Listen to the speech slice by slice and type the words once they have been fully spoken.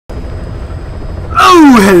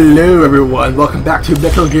Hello everyone, welcome back to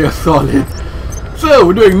Metal Gear Solid. So,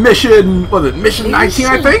 we're doing mission 19 I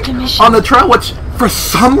think? On the trail, which for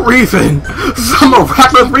some reason, some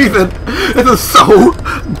miraculous reason, this is so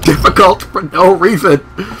difficult for no reason.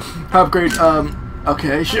 Upgrade,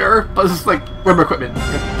 okay, sure, but this is like rubber equipment.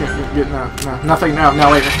 No, nothing,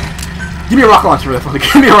 no, wait. Give me a rocket launcher for this one,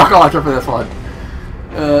 give me a rocket launcher for this one.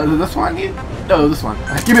 This one? No, this one.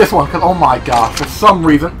 Give me this one, because oh my gosh, for some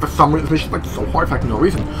reason, this mission is like so hard for like no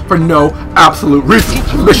reason. For no absolute reason.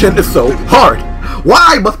 This mission is so hard.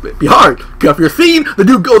 Why must it be hard? Because if you're seen, the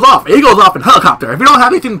dude goes off. He goes off in a helicopter. If you don't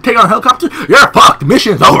have anything to take on a helicopter, you're fucked. The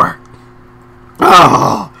mission's over.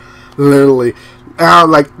 Oh, literally.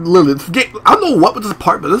 Literally, this game, I don't know what was this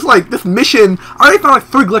part, but this is like, this mission, I already found like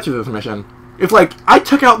 3 glitches in this mission. It's like, I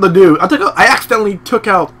I accidentally took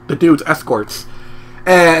out the dude's escorts.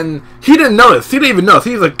 And he didn't notice. He didn't even notice.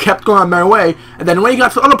 He like kept going on my way. And then when he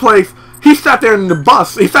got to the other place, he sat there in the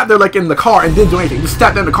bus. He sat there like in the car and didn't do anything. He just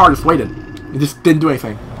sat there in the car, just waited. He just didn't do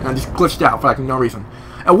anything. And I just glitched out for like no reason.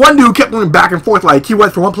 And one dude kept going back and forth. Like he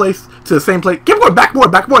went from one place to the same place. Kept going back and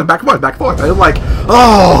forth. I was like,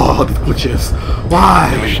 oh, these glitches. Why?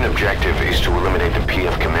 The mission objective is to eliminate the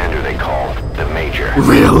PF commander they call the Major.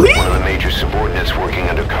 Really? One of the Major's subordinates working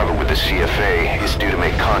undercover with the CFA is due to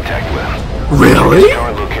make contact with him. Really? His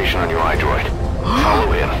current location on your iDroid.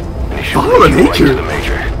 Follow him. And he should follow the lead you Major? right to the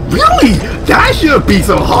Major. Really? That shouldn't be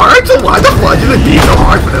so hard. So why the fudge is it be so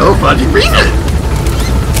hard for no fudgy reason?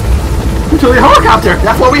 To the helicopter.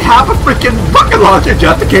 That's why we have a freaking rocket launcher,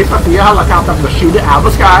 just in case I see a helicopter. I'm gonna shoot it out of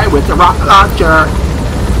the sky with the rocket launcher.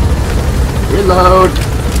 Reload.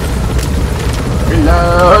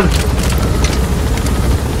 Reload.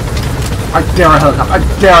 I dare a helicopter. I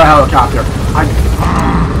dare a helicopter.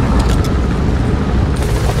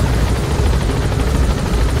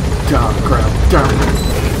 Down, ground. Down.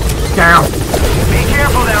 Be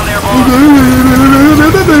careful down there, boss.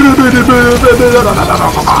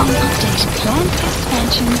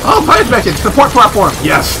 Oh, plan expansion! Support platform!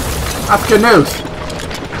 Yes! That's good news!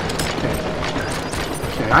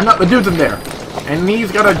 Okay, I know the dude's in there. And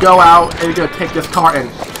he's gonna go out and he's gonna take this car and...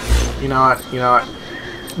 You know what?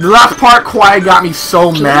 The last part, Quiet got me so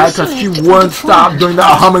mad because she wouldn't stop doing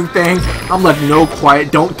that humming thing. I'm like, no, Quiet,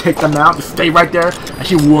 don't take them out. Just stay right there. And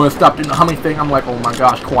she wouldn't stop doing the humming thing. I'm like, oh my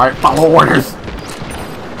gosh, Quiet, follow orders.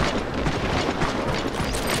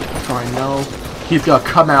 So I know he's gonna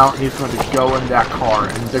come out and he's gonna go in that car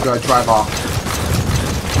and they're gonna drive off.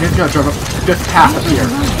 And he's gonna drive up this path up here.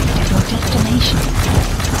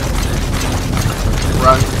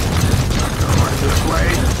 Run. Go right this way.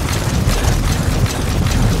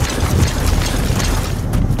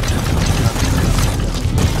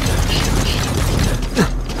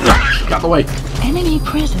 Got the way. Enemy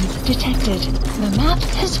presence detected. The map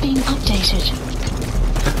has been updated.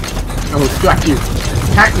 I will extract you.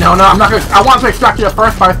 No, I'm not gonna. I want to extract you at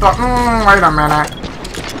first, but I thought, wait a minute.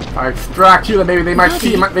 If I extract you, then maybe they might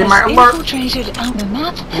see. They might alert. The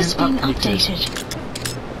map has been updated.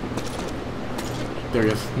 There he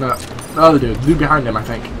is. No, the other dude. The dude behind him, I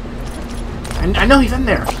think. And I know he's in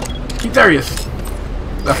there. There he is.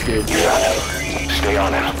 That's good. Stay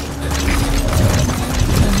on him.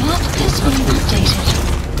 The map has been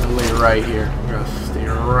updated. I'm gonna lay right here. I'm gonna stay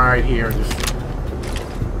right here and just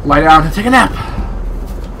lie down and take a nap.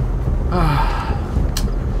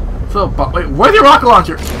 So, but wait, where's your rocket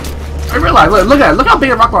launcher? I realize, look at it. Look how big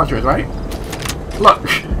a rocket launcher is, right? Look,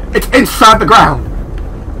 it's inside the ground.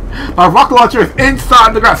 My rocket launcher is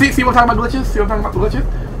inside the ground. See what I'm talking about glitches? See what I'm talking about the glitches?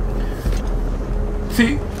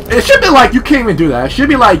 See, it should be like you can't even do that. It should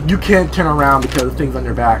be like you can't turn around because things on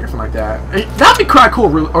your back or something like that. That'd be kind of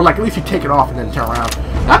cool, or like at least you take it off and then turn around.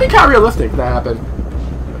 That'd be kind of realistic if that happened.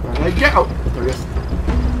 There you go. There it is.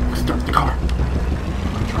 Start the car.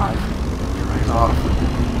 Drive. Drive off.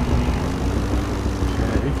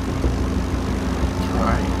 Okay.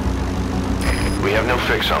 Right. We have no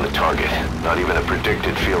fix on the target, not even a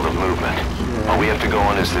predicted field of movement. Okay. All we have to go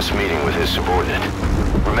on is this meeting with his subordinate.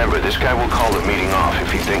 Remember, this guy will call the meeting off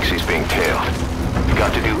if he thinks he's being tailed. You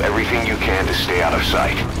got to do everything you can to stay out of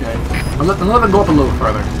sight. Okay. I'm let them go up a little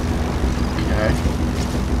further. Okay.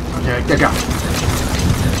 Okay, there you go.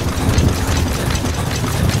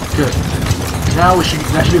 Good. Now that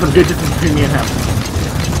should be some good distance between me and him.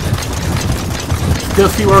 Still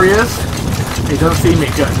see where he is? He doesn't see me.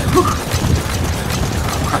 Good. Whew.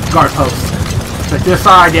 Guard post. Stick to the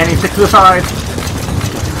side, Danny. Stick to the side.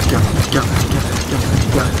 Go.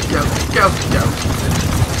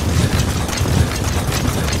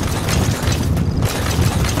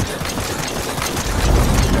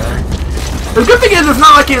 Okay. The good thing is it's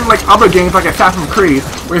not like in like other games like Assassin's Creed,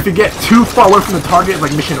 where if you get too far away from the target, it's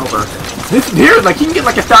like mission over. This here, like he can get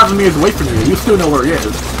like 1,000 meters away from you, you still know where he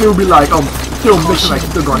is. Still be like, oh, still mission like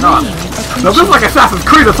still going on. Now if this is like Assassin's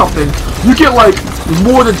Creed or something, you get like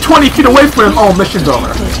more than 20 feet away from him, oh, mission's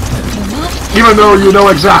over. Even though you know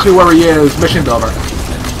exactly where he is, mission's over.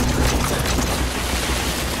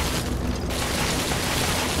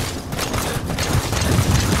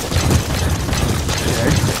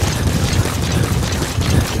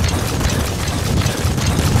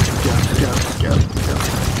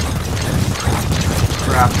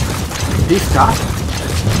 He stopped?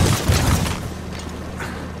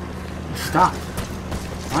 He stopped.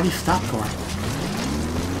 Why did he stop for?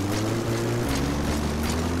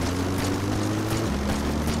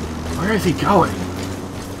 Where is he going?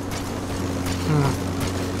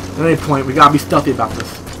 At any point, we gotta be stealthy about this.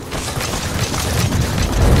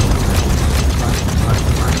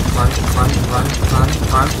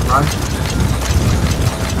 Run.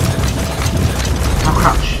 Now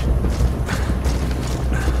crouch.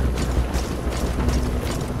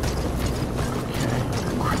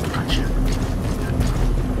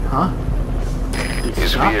 Huh?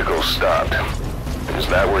 His vehicle stopped. Is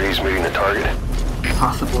that where he's meeting the target?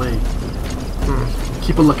 Possibly.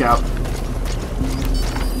 Keep a lookout.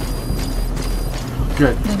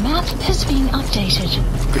 Good. The map has been updated.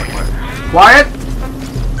 Quiet!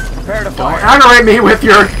 Don't aggravate me with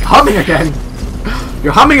your humming again.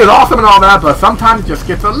 Your humming is awesome and all that, but sometimes it just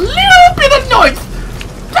gets a little bit annoying.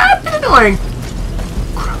 That's annoying.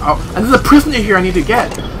 Oh, and there's a prisoner here I need to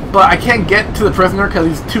get. But I can't get to the prisoner because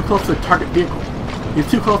he's too close to the target vehicle. He's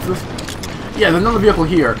too close to this. Yeah, there's another vehicle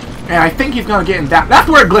here. And I think he's going to get in that. That's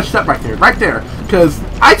where it glitched up right there. Right there. Because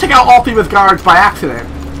I took out all 3 of his guards by accident.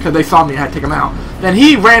 Because they saw me and I had to take him out. Then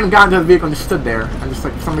he ran and got into the vehicle and just stood there. And just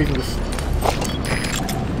like, for some reason, just...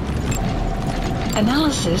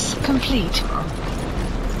 Analysis complete. I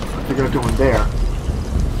think they're going there.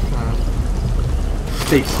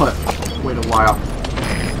 Stay put. Wait a while.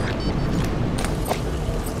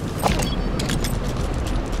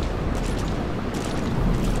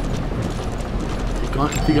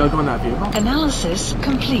 You gotta go in that vehicle. Analysis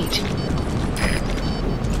complete.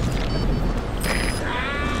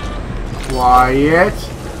 Quiet.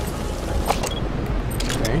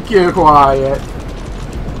 Thank you, quiet.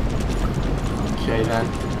 Okay then.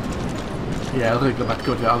 Yeah, let's go back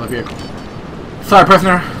to the other vehicle. Sorry,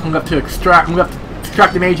 prisoner. I'm gonna have to extract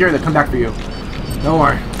the major and then come back for you. Don't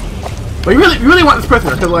worry. But you really want this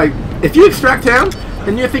prisoner, because like, if you extract him,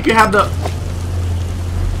 then you think you have the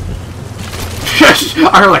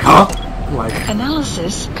I heard like, huh? Like,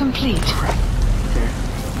 analysis complete. Okay.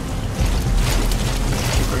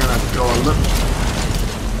 We're gonna go a little.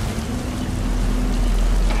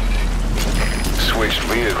 Switched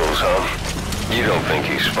vehicles, huh? You don't think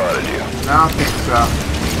he spotted you? No, I don't think so.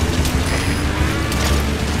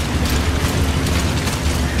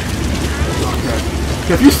 Okay.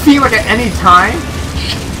 If you're seeing like at any time,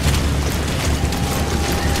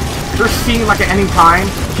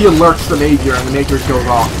 he alerts the major and the major goes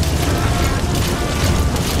off.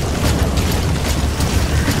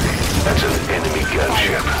 That's an enemy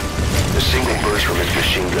gunship. A single burst from his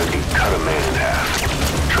machine gun can cut a man in half.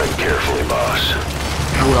 Tread carefully, boss.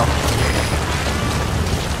 I will.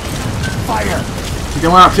 Fire! He's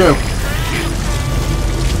going out too.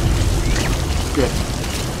 Good.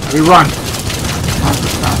 Let me run.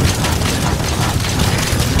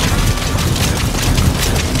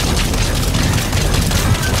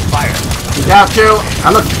 Fire. He's out too.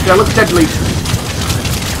 That looks deadly.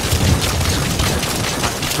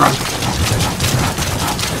 Run.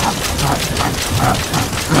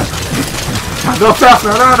 Gotta go faster.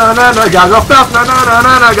 No. Gotta go faster. No.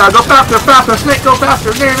 Gotta go faster. Snake, go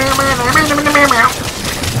faster.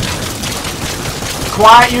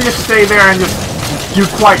 Quiet. You just stay there and just do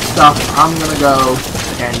quiet stuff. I'm gonna go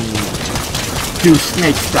and do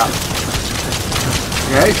snake stuff.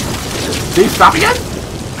 Okay? See, stop again?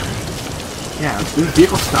 Yeah, do the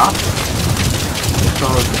vehicle stop? So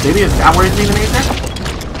maybe is that where he's leaving anything?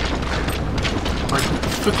 Like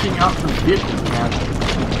switching out the vehicles, man.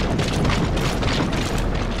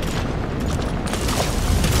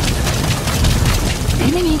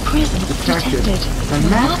 Enemy presence detected. The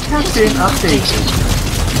map has been updated.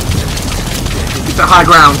 Get the high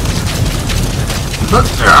ground.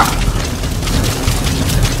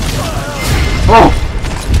 Oh!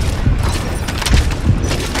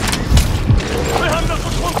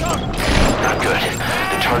 Not good.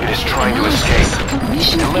 The target is trying to escape.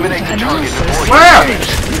 Eliminate the target before he Where?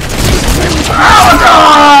 escapes. Oh,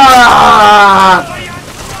 God!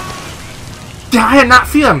 I did not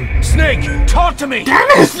see him. Snake, talk to me! Damn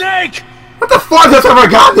it! Snake! What the fuck has ever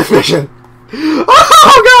gotten this mission?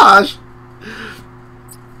 Oh gosh!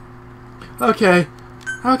 Okay.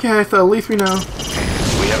 Okay, so at least we know.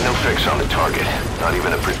 We have no fix on the target, not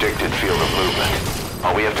even a predicted field of movement.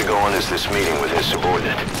 All we have to go on is this meeting with his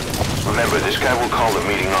subordinate. Remember, this guy will call the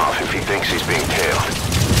meeting off if he thinks he's being tailed.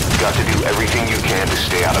 You've got to do everything you can to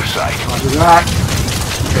stay out of sight. I'll do that.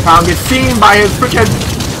 If I don't get seen by his freaking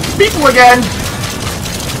people again.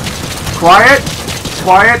 Quiet.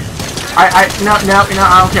 Quiet. No,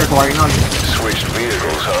 I don't care, Corey. No. Switched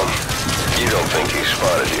vehicles, huh? You don't think he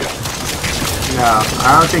spotted you? No,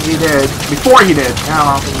 I don't think he did. Before he did. No,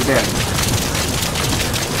 I don't think he did.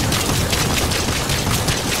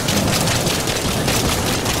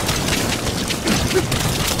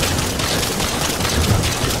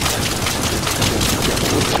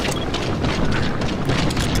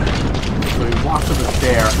 So he walks to the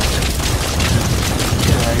stair.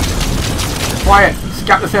 Okay. Quiet.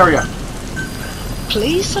 Scout this area.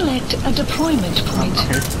 Please select a deployment point.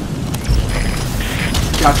 Okay.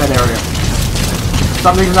 Scout that area.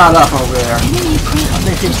 Something's not up over there. Enemy presence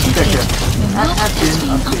Something seems suspicious. detected. The map That's has been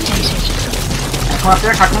been updated. updated. Can I come up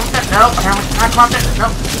there? Can I come up there? No. Can I come up there? No.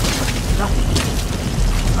 No.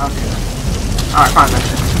 Okay. Alright, fine then.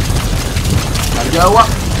 Gotta go up.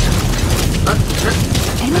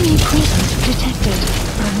 Enemy presence detected.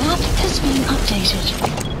 The map has been updated.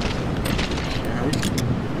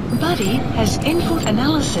 Okay. Buddy has input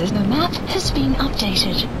analysis. The map has been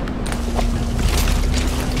updated.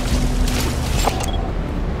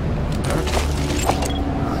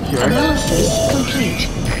 Okay. Analysis complete.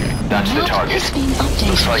 That's the map target. has been Looks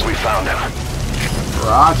updated. like we found him.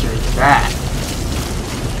 Roger that.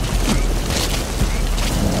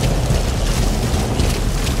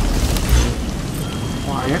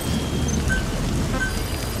 Quiet.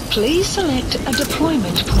 Please select a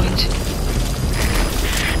deployment point.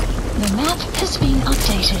 The map has been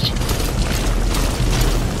updated.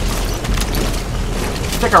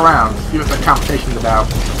 Stick around. See what the conversation's about.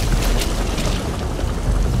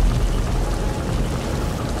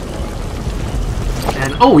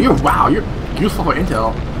 And oh, you're useful for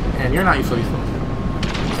intel, and you're not useful.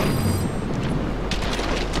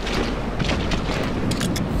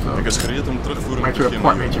 Ik is gereed om terugvoering Major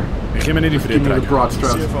report, Major. Ik ga me niet Give me the broad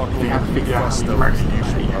strokes. They have to figure out how to merge.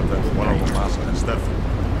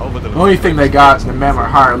 The only thing they got is the men are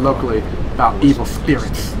hired locally about evil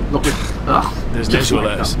spirits. Look at There's just visual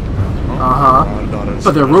like as.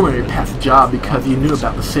 But their roommate passed the job because he knew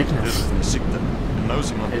about the sickness.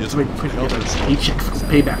 It's like paychecks,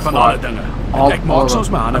 payback Van alle squad. dingen. All Ik maak soms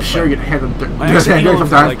maar aan. I'm sure you can hear them. Maar ik zeg niet over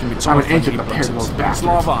Sometimes like met I'm an sommige ancient van die compared to those plaatsen.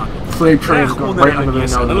 Slaaf bastards. aan. Slave trains Echt going onder right under de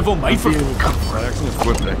their en hulle wil nose. my vervoer. Ik zal het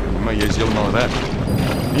voortrekken, maar jy is helemaal reg.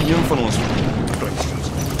 Nie een van ons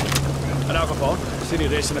In elk geval, sien die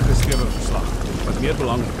res in 'n geskrewe verslag. Wat meer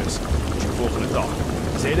belangrik is, is die volgende dag.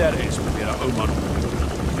 ZRS probeer 'n ou man ontmoet.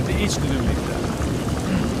 Dit het iets te doen met dit.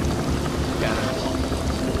 Ja.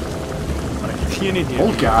 Maar ek het geen idee.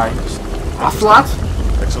 Old guy. Ocelot?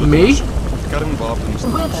 Me? Kernwapens.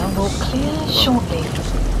 Weather will clear shortly.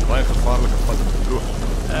 Baie gevaarlike pad op die droog.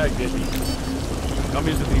 Ek weet nie. Kan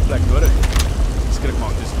mens dit in die plek nodig? Skrik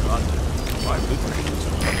maak dis die brand. Baie bloedvergietings.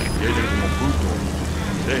 Jy dink om op boel te kom.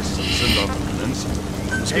 Res, sin dan insien.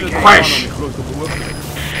 Miskien het Crash. aan die groot gehoor.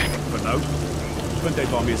 Maar nou, punt uit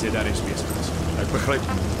waarmee sy daar is besig is. Ek begryp.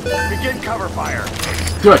 Begin cover fire.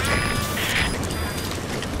 Good.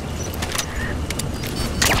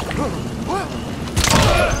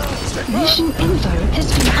 Mission info has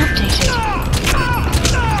been updated.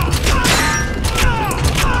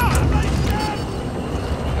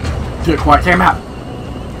 Good, quiet. Take him out.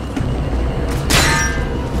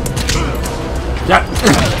 Yep.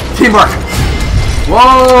 Teamwork.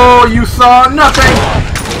 Whoa, you saw nothing.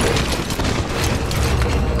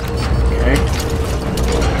 Okay.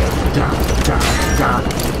 Down.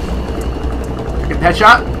 Get that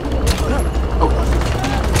shot. Oh.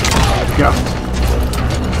 Go.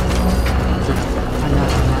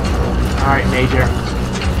 Alright, Major.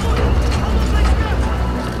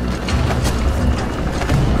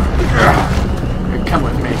 Come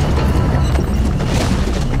with me.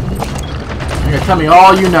 You're gonna tell me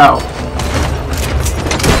all you know.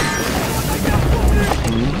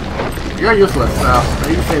 You're useless, so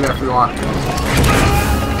you can say that if you want.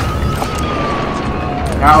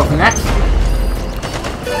 Now, next.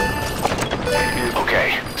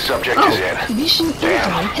 Okay, subject is in. Mission info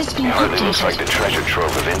Damn, has been hardly looks like the updated. treasure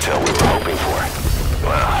trove of intel we were hoping for.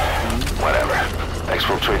 Well, whatever.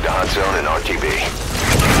 Exfiltrate the hot zone and RTB.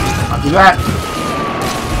 I'll do that.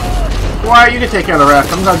 Why, you can take care of the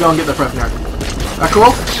rest. I'm gonna go and get the prisoner. That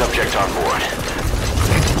cool? Subject on board.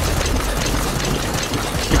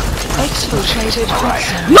 Exfiltrated Alright.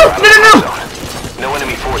 Hudson. No! No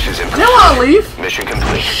enemy forces in They wanna leave? Mission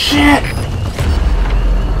complete. Shit!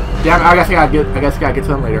 Damn, I guess I gotta get to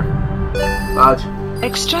them later. Lodge.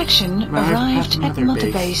 Extraction arrived at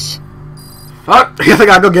Mother Base. Oh, I guess I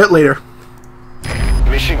gotta go get it later.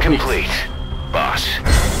 Mission complete, boss.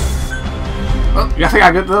 Oh, guess I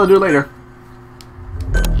gotta do it later.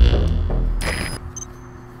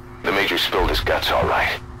 The Major spilled his guts all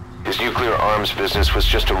right. His nuclear arms business was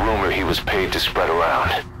just a rumor he was paid to spread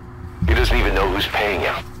around. He doesn't even know who's paying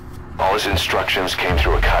him. All his instructions came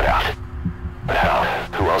through a cutout. But hell,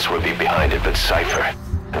 who else would be behind it but Cypher?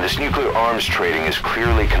 And this nuclear arms trading is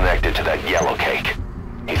clearly connected to that yellow cake.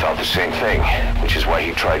 He thought the same thing, which is why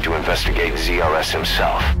he tried to investigate ZRS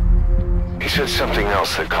himself. He said something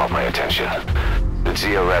else that caught my attention. That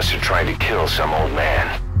ZRS are trying to kill some old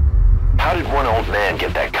man. How did one old man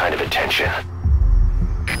get that kind of attention?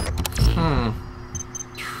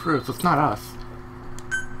 True, so it's not us.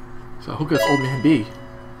 So who could this old man be?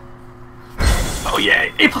 Oh yeah,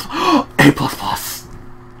 A++! A++!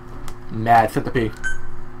 Mad centipede.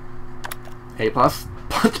 A++.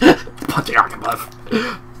 Punching octopus.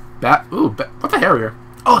 Bat. Ooh, what's a harrier?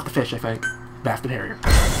 Oh, it's the fish, I think. Bastard harrier.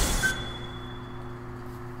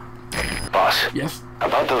 Boss. Yes?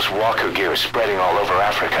 About those walker gears spreading all over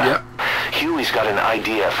Africa. Yep. Huey's got an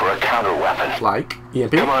idea for a counter weapon. Like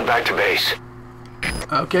EMP? Come on back to base.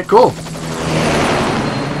 Okay, cool.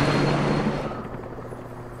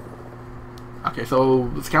 Okay,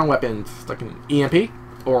 so let's count weapons. Like an EMP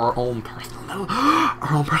or our own personal metal.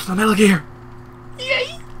 Our own personal Metal Gear.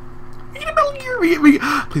 Yay! We get a Metal Gear. We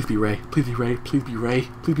please be Ray. Please be Ray. Please be Ray.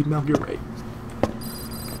 Please be Metal Gear Ray.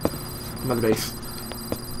 Another base.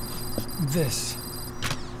 This.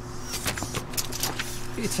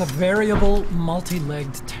 It's a variable,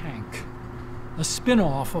 multi-legged tank. A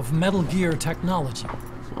spin-off of Metal Gear technology.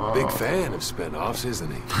 Big fan of spin-offs,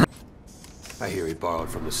 isn't he? I hear he borrowed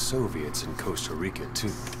from the Soviets in Costa Rica,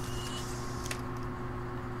 too.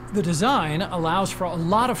 The design allows for a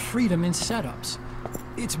lot of freedom in setups.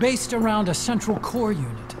 It's based around a central core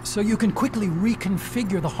unit, so you can quickly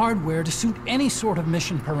reconfigure the hardware to suit any sort of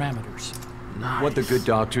mission parameters. Nice. What the good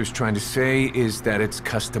doctor's trying to say is that it's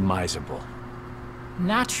customizable.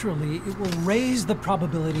 Naturally, it will raise the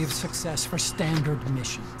probability of success for standard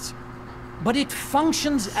missions. But it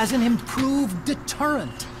functions as an improved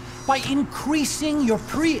deterrent by increasing your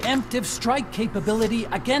preemptive strike capability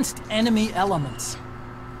against enemy elements.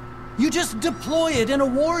 You just deploy it in a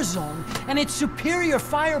war zone, and its superior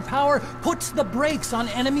firepower puts the brakes on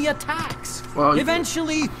enemy attacks. Well,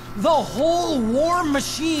 eventually, the whole war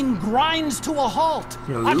machine grinds to a halt.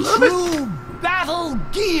 A true battle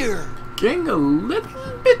gear. Getting a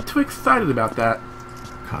little bit too excited about that.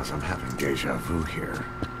 Cause I'm having deja vu here.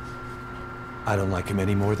 I don't like him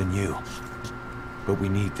any more than you. But we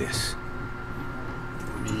need this.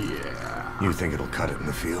 Yeah. You think it'll cut it in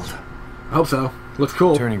the field? I hope so. Looks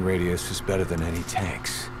cool. Turning radius is better than any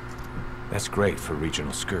tanks. That's great for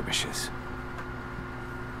regional skirmishes.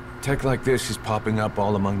 Tech like this is popping up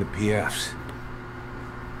all among the PFs.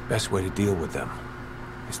 Best way to deal with them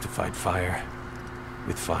is to fight fire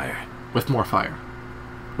with fire. With more fire.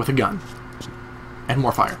 With a gun. And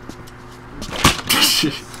more fire.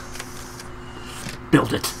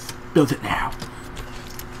 Build it. Build it now.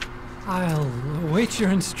 I'll await your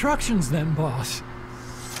instructions then, boss.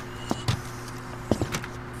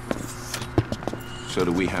 So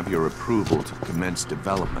do we have your approval to commence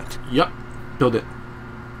development? Yep. Build it.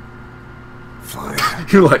 Fine.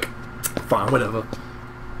 You're like, fine, whatever.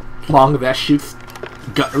 Long as that shoots...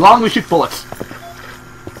 long as we shoot bullets.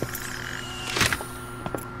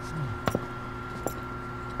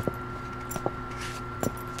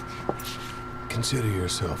 Consider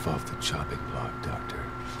yourself off the chopping block, Doctor.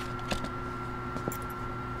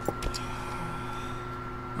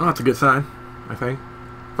 Oh, that's a good sign, I think.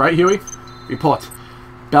 Right, Huey? Report.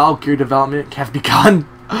 Battle gear development has begun.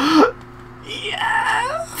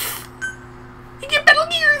 Yes! You get Battle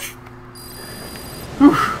Gears!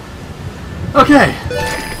 Whew. Okay.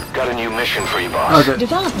 Got a new mission for you, boss. Okay.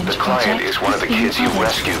 Development The client project is one of the being kids you added.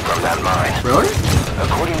 rescued from that mine. Really?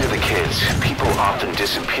 According to the kids, people often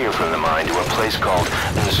disappear from the mine to a place called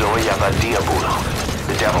Nzoyavadiabulu,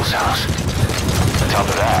 the Devil's House. On top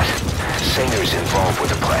of that, Sanger's involved with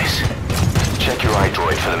the place. Check your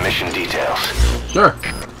iDroid for the mission details. Sure.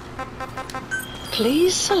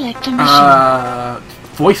 Please select a mission.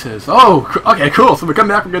 Voices. Oh, okay, cool. So we come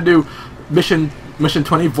back, we're gonna do mission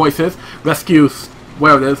 20, Voices. Rescue,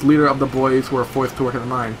 whatever it is, leader of the boys who are forced to work in the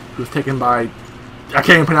mine, who's taken by I can't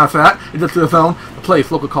even pronounce that. It's just the zone, the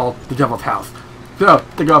place local called the Devil's House. So,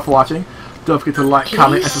 thank you all for watching. Don't forget to like,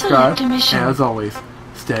 comment, and subscribe. And as always,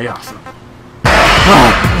 stay awesome.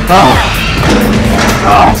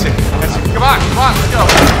 That's it. Come on, let's go.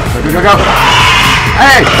 Go.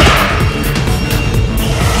 Hey!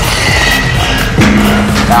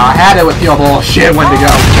 Now I had it with your bullshit when to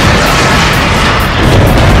go.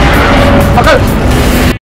 Okay.